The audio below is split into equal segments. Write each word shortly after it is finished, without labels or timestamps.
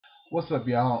What's up,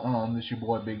 y'all? This your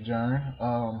boy Big Jern.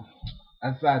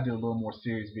 I decided to do a little more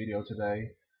serious video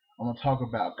today. I'm gonna talk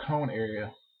about cone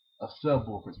area of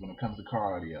subwoofers when it comes to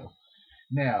car audio.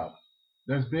 Now,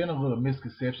 there's been a little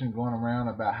misconception going around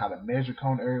about how to measure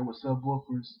cone area with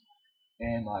subwoofers,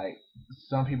 and like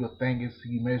some people think it's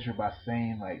you measure by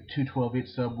saying like two 12-inch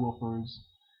subwoofers.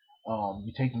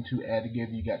 You take them two add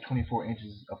together, you got 24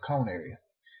 inches of cone area.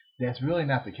 That's really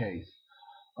not the case.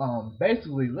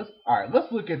 Basically,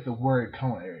 let's look at the word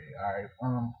cone area.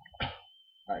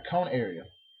 Cone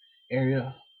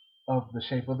area of the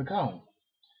shape of the cone.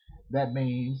 That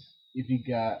means if you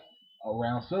got a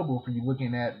round subwoofer, you're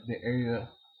looking at the area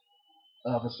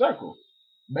of a circle.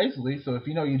 Basically, so if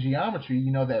you know your geometry,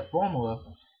 you know that formula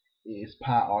is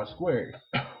pi r squared.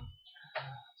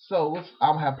 So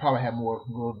probably have more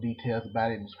little details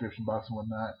about it in the description box and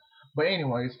whatnot. But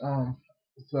anyways,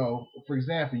 so for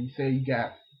example, you say you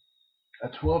got a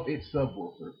 12-inch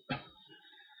subwoofer.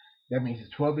 That means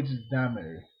it's 12 inches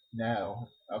diameter. Now,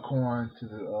 according to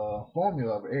the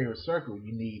formula of an area of a circle,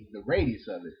 you need the radius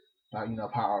of it. Pi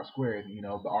r squared.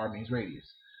 The r means radius.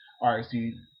 All right, so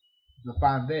to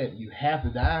find that, you have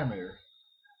the diameter,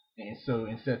 and so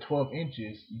instead of 12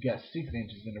 inches, you got 6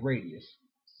 inches in the radius.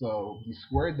 So you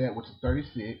squared that, which is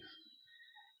 36,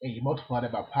 and you multiply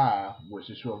that by pi,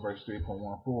 which is short version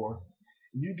 3.14.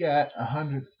 You got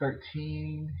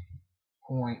 113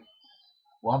 point.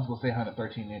 Well, I'm just gonna say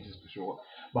 113 inches for short,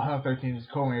 but 113 inches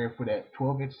cone area for that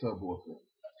 12-inch subwoofer,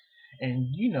 and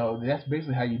that's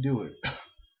basically how you do it.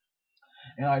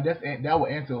 And that will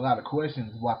answer a lot of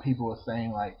questions why people are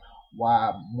saying like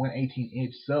why one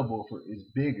 18-inch subwoofer is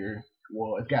bigger.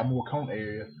 Well, it's got more cone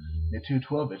area than two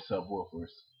 12-inch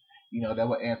subwoofers. That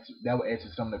will answer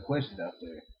some of the questions out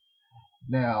there.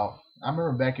 Now, I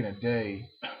remember back in the day,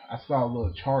 I saw a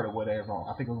little chart or whatever.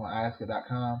 I think it was on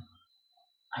Alaska.com.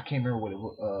 I can't remember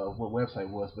what website it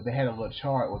was, but they had a little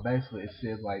chart where basically it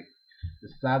says like the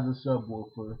size of the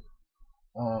subwoofer,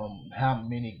 how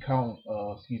many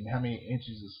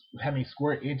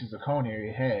square inches of cone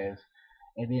area it has,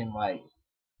 and then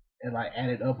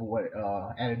added up with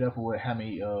how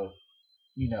many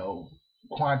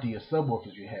quantity of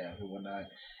subwoofers you have and whatnot.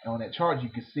 And on that chart you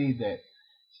can see that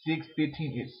 6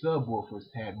 15-inch subwoofers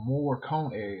had more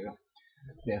cone area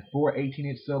than 4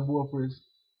 18-inch subwoofers,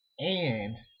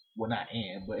 and but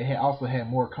it also had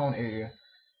more cone area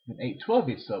than 8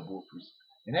 12-inch subwoofers.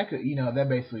 And that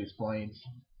basically explains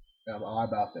a lot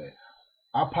about that.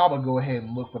 I'll probably go ahead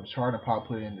and look for the chart and probably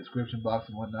put it in the description box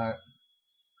and whatnot,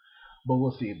 but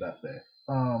we'll see about that.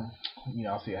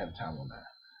 I'll see ahead of time on that.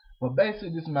 But basically,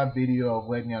 this is my video of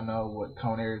letting y'all know what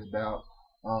cone area is about.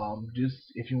 Just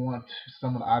if you want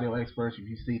some of the audio experts, if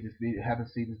you see this video, haven't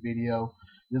seen this video,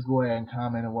 just go ahead and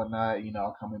comment and whatnot.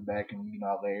 Coming back and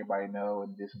I'll let everybody know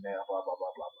and this and that, blah blah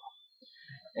blah blah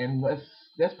blah. And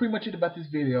that's pretty much it about this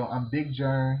video. I'm Big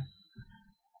Jern,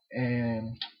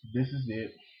 and this is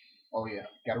it. Oh yeah,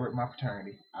 gotta rip my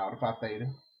fraternity, Alpha Phi Theta,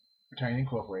 Fraternity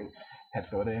Incorporated. Had to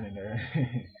throw that in there.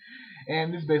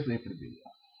 And this is basically it for the video.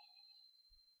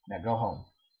 Now go home.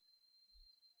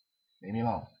 Leave me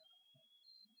alone.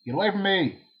 Get away from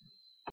me!